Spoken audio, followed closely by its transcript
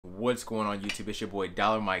What's going on YouTube? It's your boy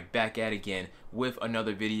Dollar Mike back at again with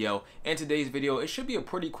another video. And today's video, it should be a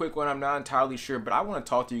pretty quick one. I'm not entirely sure, but I want to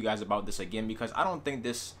talk to you guys about this again because I don't think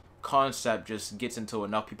this concept just gets into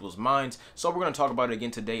enough people's minds. So we're going to talk about it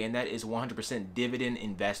again today, and that is 100% dividend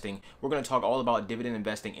investing. We're going to talk all about dividend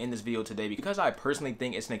investing in this video today because I personally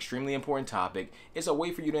think it's an extremely important topic. It's a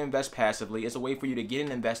way for you to invest passively. It's a way for you to get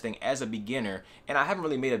in investing as a beginner, and I haven't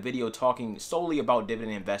really made a video talking solely about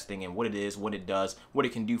dividend investing and what it is, what it does, what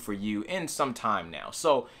it can do for you in some time now.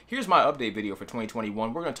 So here's my update video for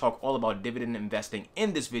 2021. We're going to talk all about dividend investing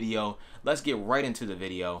in this video. Let's get right into the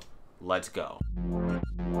video. Let's go.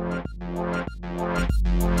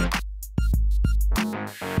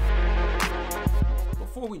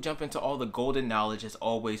 Before we jump into all the golden knowledge, as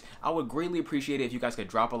always, I would greatly appreciate it if you guys could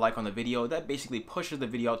drop a like on the video. That basically pushes the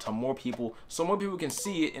video out to more people so more people can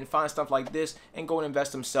see it and find stuff like this and go and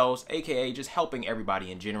invest themselves, aka just helping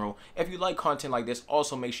everybody in general. If you like content like this,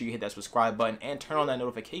 also make sure you hit that subscribe button and turn on that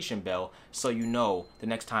notification bell so you know the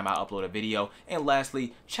next time I upload a video. And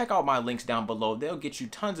lastly, check out my links down below. They'll get you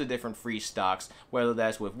tons of different free stocks, whether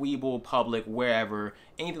that's with Webull, Public, wherever,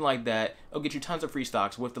 anything like that. It'll get you tons of free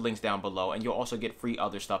stocks with the links down below, and you'll also get free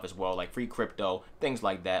other stuff as well, like free crypto, things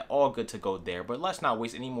like that. All good to go there. But let's not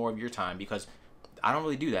waste any more of your time because I don't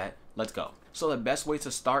really do that. Let's go. So the best way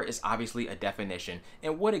to start is obviously a definition.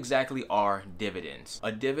 And what exactly are dividends?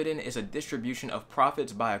 A dividend is a distribution of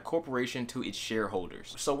profits by a corporation to its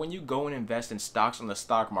shareholders. So when you go and invest in stocks on the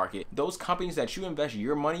stock market, those companies that you invest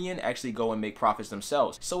your money in actually go and make profits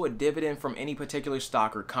themselves. So a dividend from any particular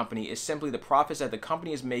stock or company is simply the profits that the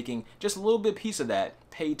company is making, just a little bit piece of that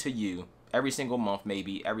paid to you every single month,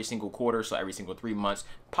 maybe every single quarter, so every single 3 months,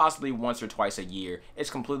 possibly once or twice a year. It's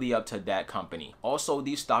completely up to that company. Also,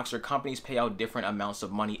 these stocks or companies pay out different amounts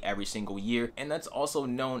of money every single year, and that's also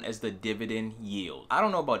known as the dividend yield. I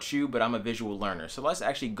don't know about you, but I'm a visual learner, so let's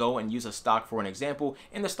actually go and use a stock for an example,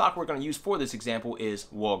 and the stock we're going to use for this example is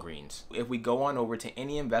Walgreens. If we go on over to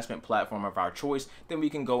any investment platform of our choice, then we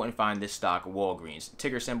can go and find this stock, Walgreens,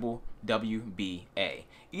 ticker symbol WBA.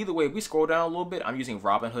 Either way, if we scroll down a little bit, I'm using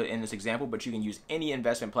Robinhood in this example, but you can use any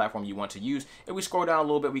investment platform you want to use. If we scroll down a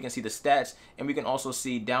little bit, we can see the stats, and we can also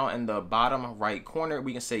see down in the bottom right corner,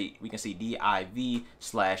 we can see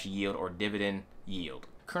DIV/yield or dividend yield.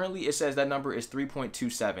 Currently, it says that number is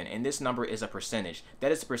 3.27, and this number is a percentage.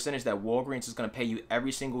 That is the percentage that Walgreens is going to pay you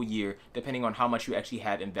every single year, depending on how much you actually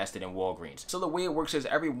have invested in Walgreens. So the way it works is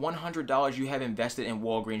every $100 you have invested in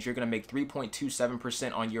Walgreens, you're going to make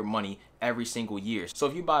 3.27% on your money every single year. So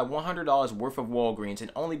if you buy $100 worth of Walgreens and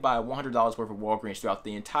only buy $100 worth of Walgreens throughout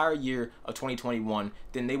the entire year of 2021,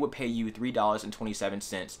 then they would pay you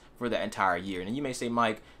 $3.27 for the entire year. And you may say,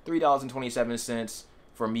 Mike, $3.27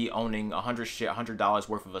 for me owning $100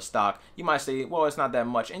 worth of a stock, you might say, well, it's not that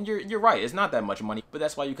much. And you're right, it's not that much money, but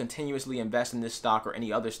that's why you continuously invest in this stock or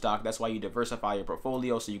any other stock. That's why you diversify your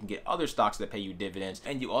portfolio so you can get other stocks that pay you dividends.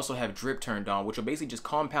 And you also have drip turned on, which will basically just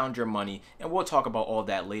compound your money, and we'll talk about all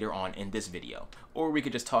that later on in this video. Or we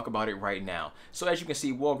could just talk about it right now. So as you can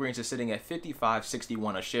see, Walgreens is sitting at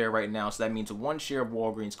 $55.61 a share right now. So that means one share of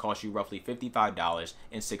Walgreens costs you roughly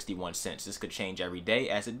 $55.61. This could change every day,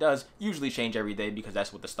 as it does usually change every day because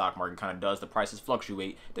that's what the stock market kind of does. The prices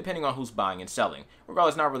fluctuate depending on who's buying and selling.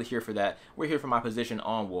 Regardless, not really here for that. We're here for my position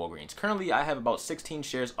on Walgreens. Currently, I have about 16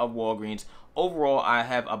 shares of Walgreens. Overall, I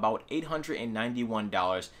have about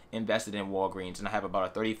 $891 invested in Walgreens, and I have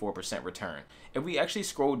about a 34% return. If we actually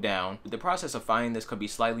scroll down, the process of finding this could be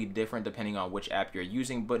slightly different depending on which app you're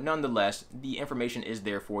using, but nonetheless, the information is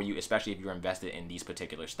there for you, especially if you're invested in these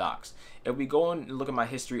particular stocks. If we go and look at my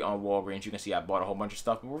history on Walgreens, you can see I bought a whole bunch of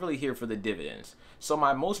stuff, but we're really here for the dividends. So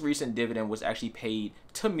my most recent dividend was actually paid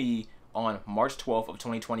to me on March 12th of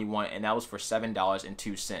 2021, and that was for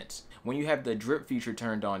 $7.02. When you have the DRIP feature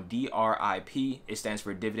turned on, DRIP, it stands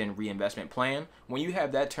for Dividend Reinvestment Plan. When you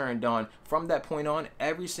have that turned on, from that point on,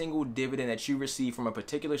 every single dividend that you receive from a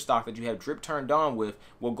particular stock that you have DRIP turned on with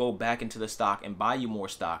will go back into the stock and buy you more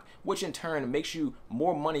stock, which in turn makes you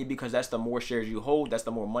more money because that's the more shares you hold, that's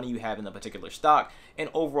the more money you have in the particular stock. And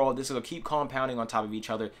overall, this will keep compounding on top of each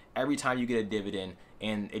other every time you get a dividend,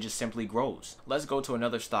 and it just simply grows. Let's go to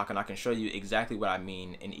another stock and I can show you exactly what I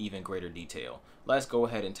mean in even greater detail. Let's go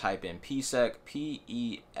ahead and type in PSEC,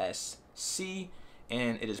 P-E-S-C,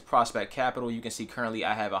 and it is Prospect Capital. You can see currently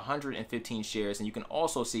I have 115 shares, and you can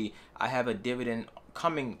also see I have a dividend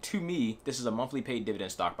coming to me. This is a monthly paid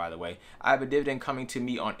dividend stock, by the way. I have a dividend coming to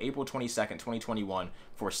me on April 22nd, 2021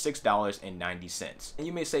 for $6.90. And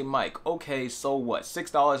you may say, Mike, okay, so what?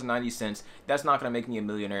 $6.90, that's not going to make me a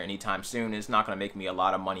millionaire anytime soon. It's not going to make me a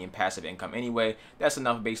lot of money in passive income anyway. That's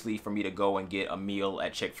enough basically for me to go and get a meal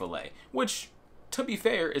at Chick-fil-A, which to be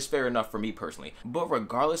fair, is fair enough for me personally. But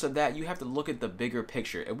regardless of that, you have to look at the bigger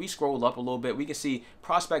picture. If we scroll up a little bit, we can see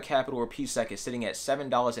Prospect Capital, or PSEC, is sitting at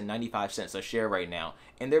 $7.95 a share right now,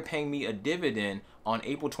 and they're paying me a dividend on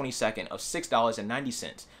April 22nd of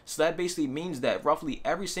 $6.90. So that basically means that roughly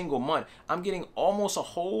every single month, I'm getting almost a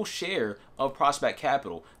whole share of Prospect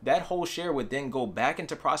Capital. That whole share would then go back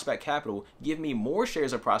into Prospect Capital, give me more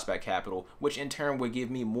shares of Prospect Capital, which in turn would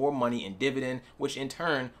give me more money in dividend, which in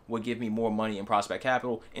turn would give me more money in Prospect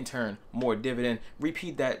Capital, in turn more dividend.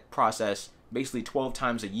 Repeat that process basically 12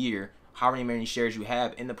 times a year. However many shares you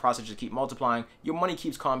have, in the process, just keep multiplying. Your money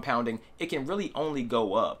keeps compounding. It can really only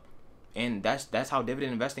go up. And that's how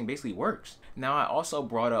dividend investing basically works. Now, I also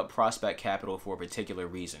brought up Prospect Capital for a particular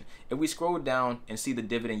reason. If we scroll down and see the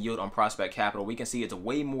dividend yield on Prospect Capital, we can see it's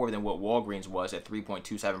way more than what Walgreens was at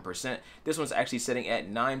 3.27%. This one's actually sitting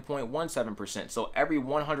at 9.17%. So every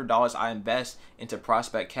 $100 I invest into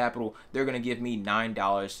Prospect Capital, they're going to give me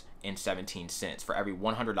 $9.17 for every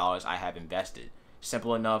 $100 I have invested.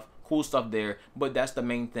 Simple enough. Cool stuff there, but that's the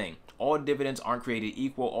main thing. All dividends aren't created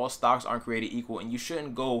equal, all stocks aren't created equal, and you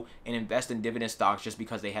shouldn't go and invest in dividend stocks just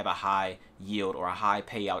because they have a high yield or a high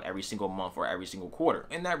payout every single month or every single quarter.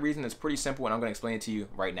 And that reason is pretty simple, and I'm going to explain it to you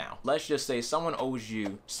right now. Let's just say someone owes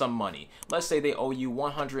you some money. Let's say they owe you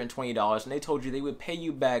 $120 and they told you they would pay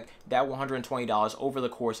you back that $120 over the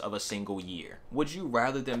course of a single year. Would you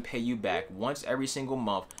rather them pay you back once every single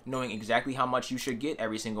month, knowing exactly how much you should get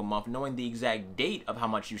every single month, knowing the exact date of how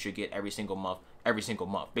much you should get every single month?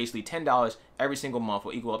 Basically $10 every single month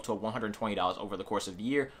will equal up to $120 over the course of the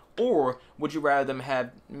year. Or would you rather them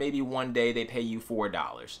have maybe one day they pay you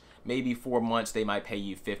 $4, maybe 4 months they might pay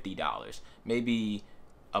you $50, maybe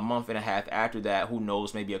a month and a half after that, who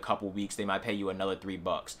knows, maybe a couple weeks they might pay you another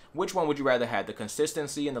 $3. Which one would you rather have, the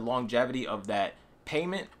consistency and the longevity of that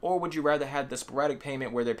payment, or would you rather have the sporadic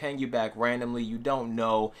payment where they're paying you back randomly, you don't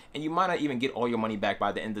know, and you might not even get all your money back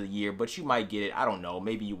by the end of the year, but you might get it, I don't know,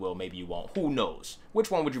 maybe you will, maybe you won't, who knows?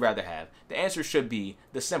 Which one would you rather have? The answer should be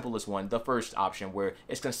the simplest one, the first option, where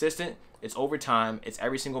it's consistent, it's over time, it's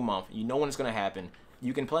every single month, you know when it's going to happen,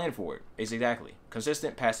 you can plan for it. It's exactly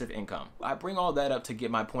consistent passive income. I bring all that up to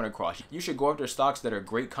get my point across. You should go after stocks that are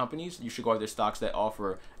great companies. You should go after stocks that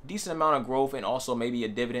offer a decent amount of growth and also maybe a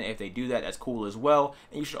dividend. If they do that, that's cool as well.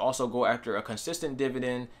 And you should also go after a consistent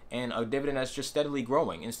dividend and a dividend that's just steadily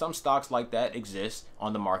growing. And some stocks like that exist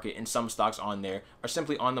on the market, and some stocks on there are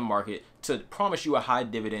simply on the market to promise you a high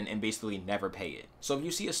dividend and basically never pay it. So if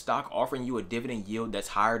you see a stock offering you a dividend yield that's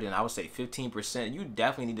higher than, I would say, 15%, you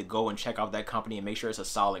definitely need to go and check out that company and make sure it's a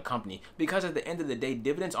solid company, because at the end of the day,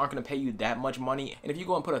 dividends aren't going to pay you that much money. And if you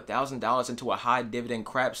go and put $1,000 into a high dividend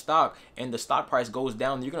crap stock and the stock price goes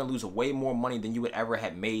down, you're going to lose way more money than you would ever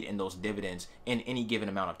have made in those dividends in any given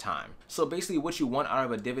amount of time. So basically what you want out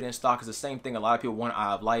of a dividend stock is the same thing a lot of people want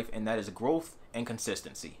out of life, and that is growth and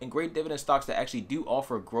consistency. And great dividend stocks that actually do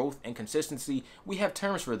offer growth and consistency, we have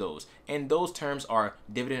terms for those, and those terms are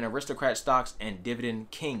dividend aristocrat stocks and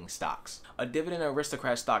dividend king stocks. A dividend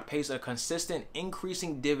aristocrat stock pays a consistent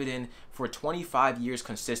increasing dividend for 25 years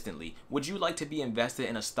consistently. Would you like to be invested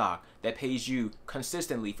in a stock that pays you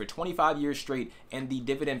consistently for 25 years straight and the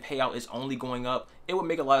dividend payout is only going up? It would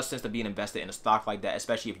make a lot of sense to be invested in a stock like that,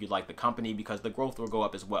 especially if you like the company, because the growth will go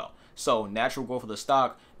up as well. So natural growth of the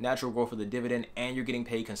stock, natural growth of the dividend, and you're getting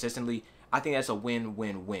paid consistently. I think that's a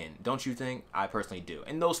win-win-win. Don't you think? I personally do.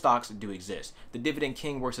 And those stocks do exist. The Dividend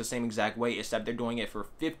King works the same exact way, except they're doing it for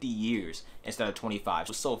 50 years instead of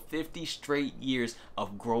 25. So 50 straight years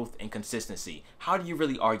of growth and consistency. How do you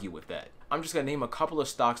really argue with that? I'm just going to name a couple of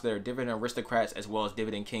stocks that are dividend aristocrats as well as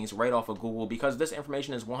dividend kings right off of Google, because this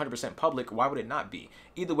information is 100% public. Why would it not be?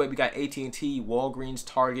 Either way, we got AT&T, Walgreens,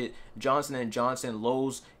 Target, Johnson & Johnson,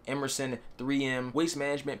 Lowe's, Emerson, 3M, Waste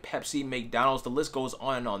Management, Pepsi, McDonald's. The list goes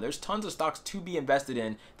on and on. There's tons of stocks to be invested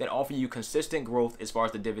in that offer you consistent growth as far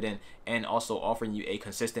as the dividend, and also offering you a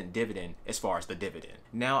consistent dividend as far as the dividend.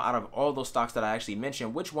 Now, out of all those stocks that I actually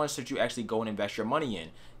mentioned, which ones should you actually go and invest your money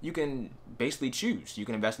in? You can basically choose. You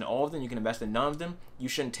can invest in all of them. You can invest in none of them. You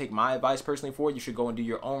shouldn't take my advice personally for it. You should go and do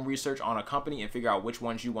your own research on a company and figure out which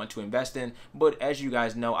ones you want to invest in. But as you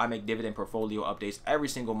guys know, I make dividend portfolio updates every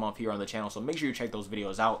single month here on the channel, so make sure you check those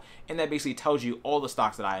videos out. And that basically tells you all the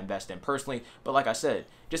stocks that I invest in personally. But like I said,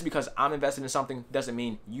 just because I'm invested in something doesn't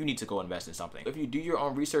mean you need to go invest in something. If you do your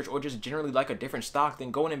own research or just generally like a different stock, then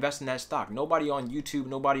go and invest in that stock. Nobody on YouTube,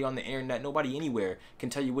 nobody on the internet, nobody anywhere can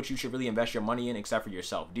tell you what you should really invest your money in except for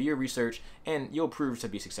yourself. Do your research and you'll prove to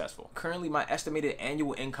be successful. Currently, my estimated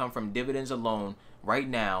annual income from dividends alone right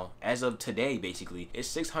now, as of today basically, is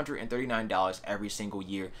 $639 every single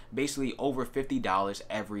year, basically over $50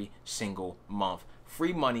 every single month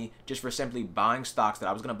free money just for simply buying stocks that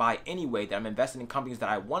I was going to buy anyway, that I'm invested in companies that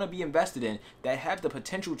I want to be invested in that have the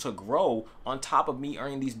potential to grow on top of me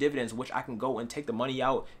earning these dividends, which I can go and take the money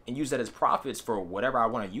out and use that as profits for whatever I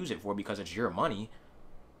want to use it for because it's your money.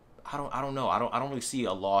 I don't know. I don't really see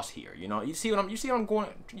a loss here. You know, you see what I'm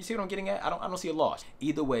getting at? I don't see a loss.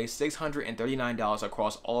 Either way, $639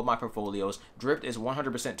 across all of my portfolios. Drift is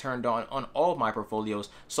 100% turned on all of my portfolios.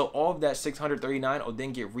 So all of that $639 will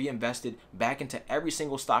then get reinvested back into every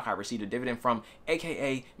single stock I received a dividend from,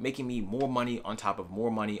 aka making me more money on top of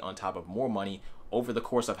more money on top of more money over the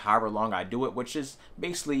course of however long I do it, which is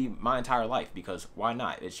basically my entire life, because why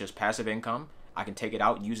not? It's just passive income. I can take it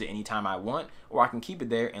out, use it anytime I want, or I can keep it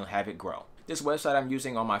there and have it grow. This website I'm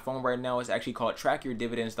using on my phone right now is actually called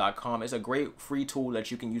trackyourdividends.com. It's a great free tool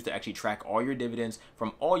that you can use to actually track all your dividends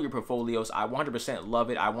from all your portfolios. I 100% love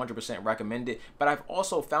it. I 100% recommend it, but I've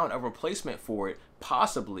also found a replacement for it,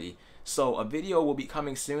 possibly. So a video will be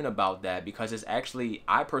coming soon about that, because it's actually,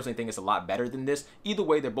 I personally think it's a lot better than this. Either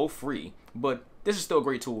way, they're both free, but this is still a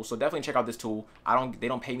great tool, so definitely check out this tool. They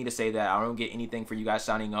don't pay me to say that. I don't get anything for you guys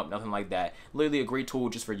signing up, nothing like that. Literally a great tool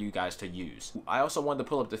just for you guys to use. I also wanted to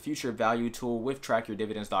pull up the future value tool with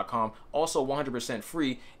trackyourdividends.com, also 100%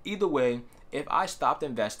 free. Either way, if I stopped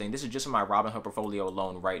investing, this is just in my Robinhood portfolio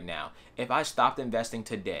alone right now. If I stopped investing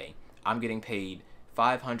today, I'm getting paid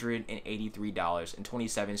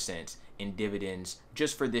 $583.27 in dividends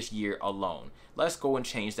just for this year alone. Let's go and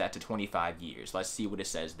change that to 25 years. Let's see what it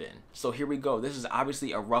says then. So here we go. This is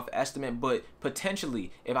obviously a rough estimate, but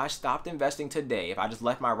potentially if I stopped investing today, if I just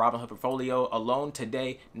left my Robinhood portfolio alone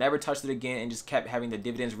today, never touched it again, and just kept having the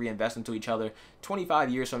dividends reinvest into each other, 25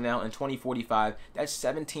 years from now in 2045, that's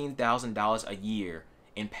 $17,000 a year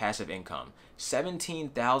in passive income.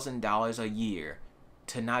 $17,000 a year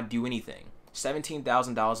to not do anything.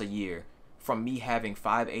 $17,000 a year from me having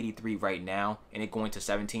 583 right now and it going to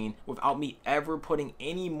 17 without me ever putting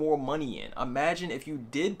any more money in. Imagine if you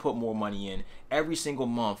did put more money in every single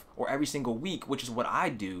month or every single week, which is what I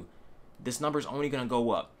do. This number is only going to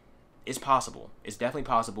go up. It's possible. It's definitely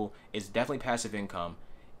possible. It's definitely passive income.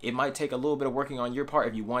 It might take a little bit of working on your part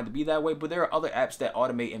if you want it to be that way, but there are other apps that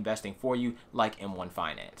automate investing for you, like M1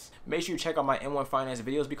 Finance. Make sure you check out my M1 Finance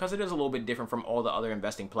videos, because it is a little bit different from all the other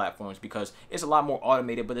investing platforms, because it's a lot more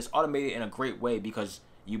automated, but it's automated in a great way because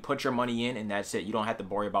you put your money in and that's it. You don't have to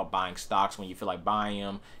worry about buying stocks when you feel like buying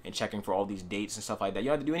them and checking for all these dates and stuff like that. You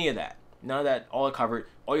don't have to do any of that. None of that, all covered.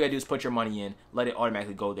 All you gotta do is put your money in, let it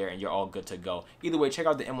automatically go there, and you're all good to go. Either way, check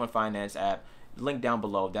out the M1 Finance app. Link down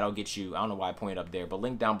below, that'll get you, I don't know why I pointed up there, but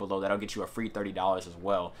link down below, that'll get you a free $30 as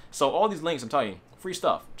well. So all these links, I'm telling you, free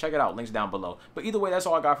stuff. Check it out, links down below. But either way, that's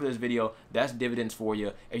all I got for this video. That's dividends for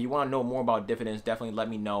you. If you want to know more about dividends, definitely let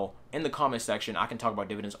me know in the comment section. I can talk about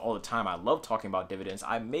dividends all the time. I love talking about dividends.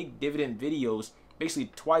 I make dividend videos basically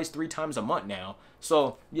twice, 3 times a month now.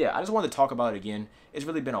 So yeah, I just wanted to talk about it again. It's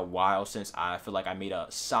really been a while since I feel like I made a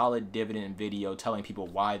solid dividend video telling people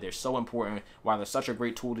why they're so important, why they're such a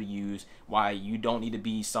great tool to use, why you don't need to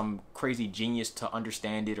be some crazy genius to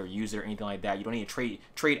understand it or use it or anything like that. You don't need to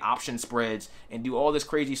trade option spreads and do all this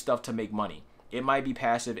crazy stuff to make money. It might be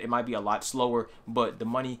passive, it might be a lot slower, but the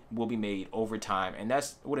money will be made over time. And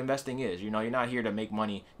that's what investing is. You know, you're not here to make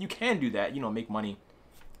money. You can do that, you know, make money,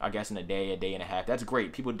 I guess, in a day and a half. That's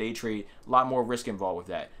great. People day trade, a lot more risk involved with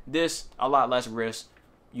that. This, a lot less risk,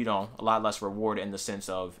 you know, a lot less reward in the sense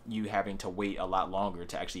of you having to wait a lot longer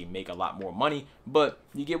to actually make a lot more money. But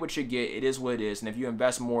you get what you get. It is what it is. And if you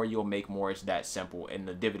invest more, you'll make more. It's that simple in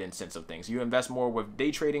the dividend sense of things. You invest more with day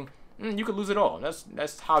trading, you could lose it all.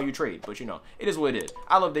 That's how you trade. But, you know, it is what it is.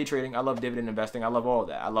 I love day trading. I love dividend investing. I love all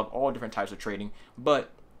that. I love all different types of trading. But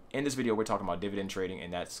in this video, we're talking about dividend trading,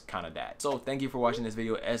 and that's kind of that. So thank you for watching this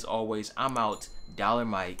video. As always, I'm out. Dollar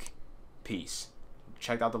Mike. Peace.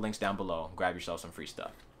 Check out the links down below. Grab yourself some free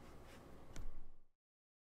stuff.